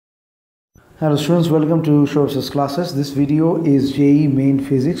Hello students, welcome to Shorts classes. This video is JEE Main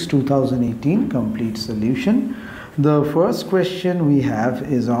Physics 2018 complete solution. The first question we have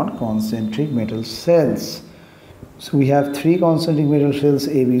is on concentric metal cells. So we have three concentric metal cells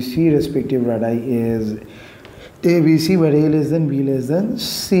ABC, respective radii is ABC, where A less than B less than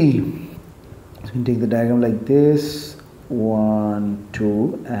C. So we take the diagram like this: 1,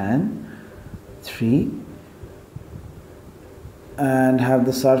 2 and 3. And have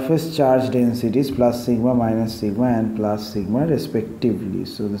the surface charge densities plus sigma, minus sigma and plus sigma respectively.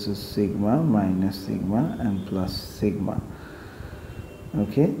 So this is sigma, minus sigma and plus sigma.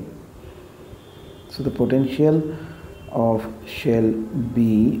 Okay, so the potential of shell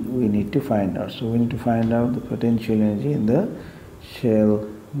B we need to find out. So we need to find out the potential energy in the shell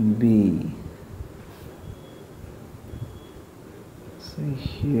B. So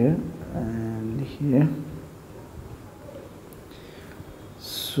here and here.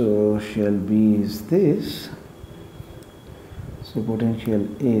 So shell B is this. So potential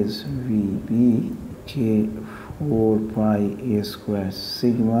is VB K 4 pi A square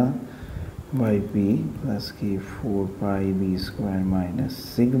sigma by B plus K 4 pi B square minus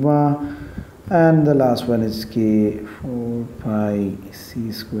sigma, and the last one is K 4 pi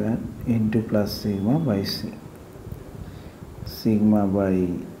C square into plus sigma by C. Sigma by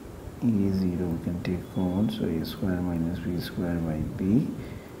E0 we can take common, so A square minus B square by B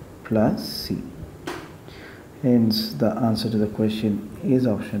plus C. Hence the answer to the question is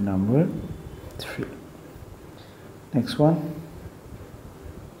option number 3. Next one.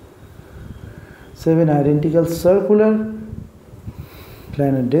 7 identical circular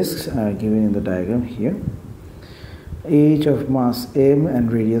planar discs are given in the diagram here. Each of mass M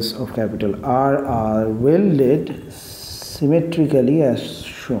and radius of capital R are welded symmetrically as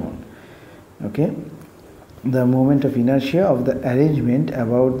shown. Okay, the moment of inertia of the arrangement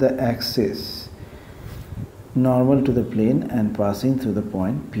about the axis normal to the plane and passing through the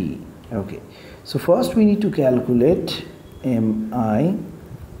point P. Okay, so first we need to calculate MI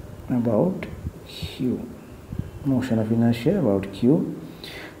about Q, motion of inertia about Q.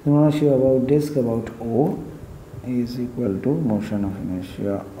 The inertia about disk about O is equal to motion of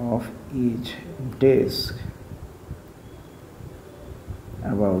inertia of each disk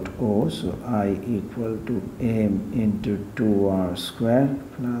about O. So I equal to M into 2R square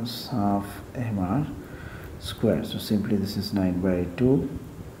plus half MR square. So simply this is 9 by 2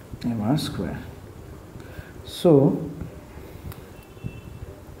 MR square. So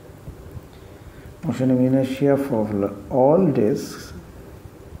motion of inertia for all disks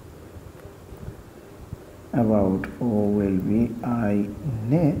about O will be I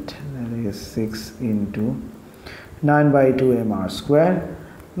net, that is 6 into 9 by 2 MR square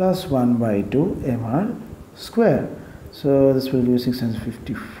plus 1 by 2 MR square. So this will give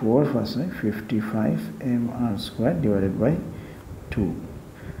 654 first, 55 MR square divided by 2.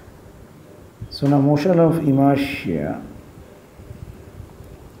 So now motion of inertia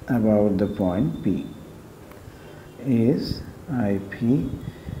about the point P is IP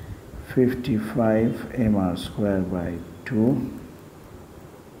 55 MR square by 2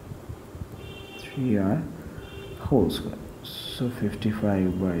 3R whole square. So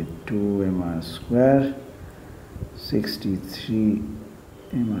 55 by 2 MR square, 63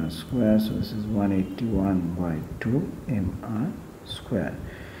 MR square, so this is 181 by 2 MR square.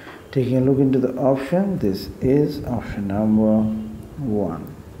 Taking a look into the option, this is option number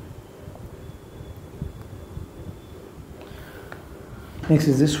 1. Next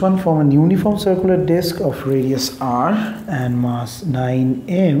is this one. From a uniform circular disc of radius R and mass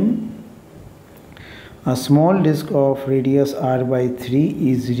 9m, a small disk of radius R by 3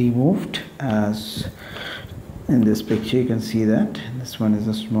 is removed. As in this picture you can see that this one is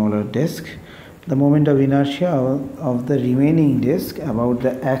a smaller disk. The moment of inertia of the remaining disk about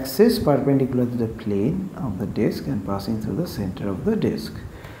the axis perpendicular to the plane of the disk and passing through the center of the disk.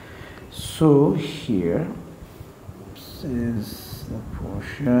 So here this is the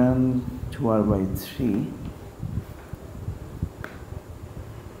portion 2R by 3.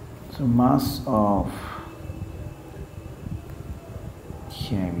 So mass of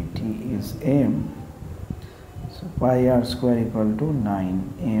cavity is M. So pi R square equal to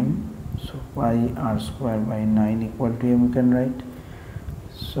 9M. So pi R square by 9 equal to M we can write.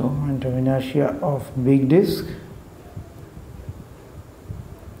 So moment of inertia of big disk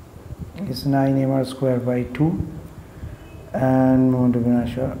is 9mR square by 2, and moment of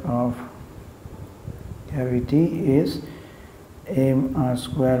inertia of cavity is mR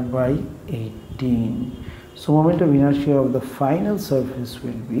square by 18. So moment of inertia of the final surface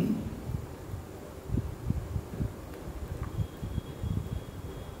will be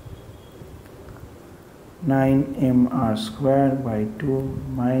 9mr square by 2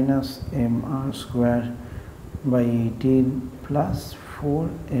 minus mr square by 18 plus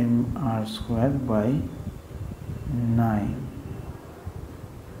 4mr square by 9.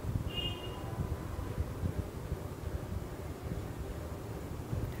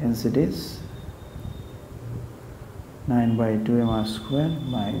 Hence it is 9 by 2 mr square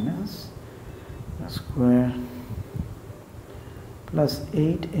minus square plus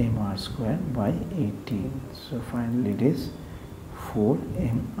 8 mr square by 18. So finally it is 4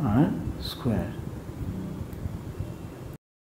 mr square.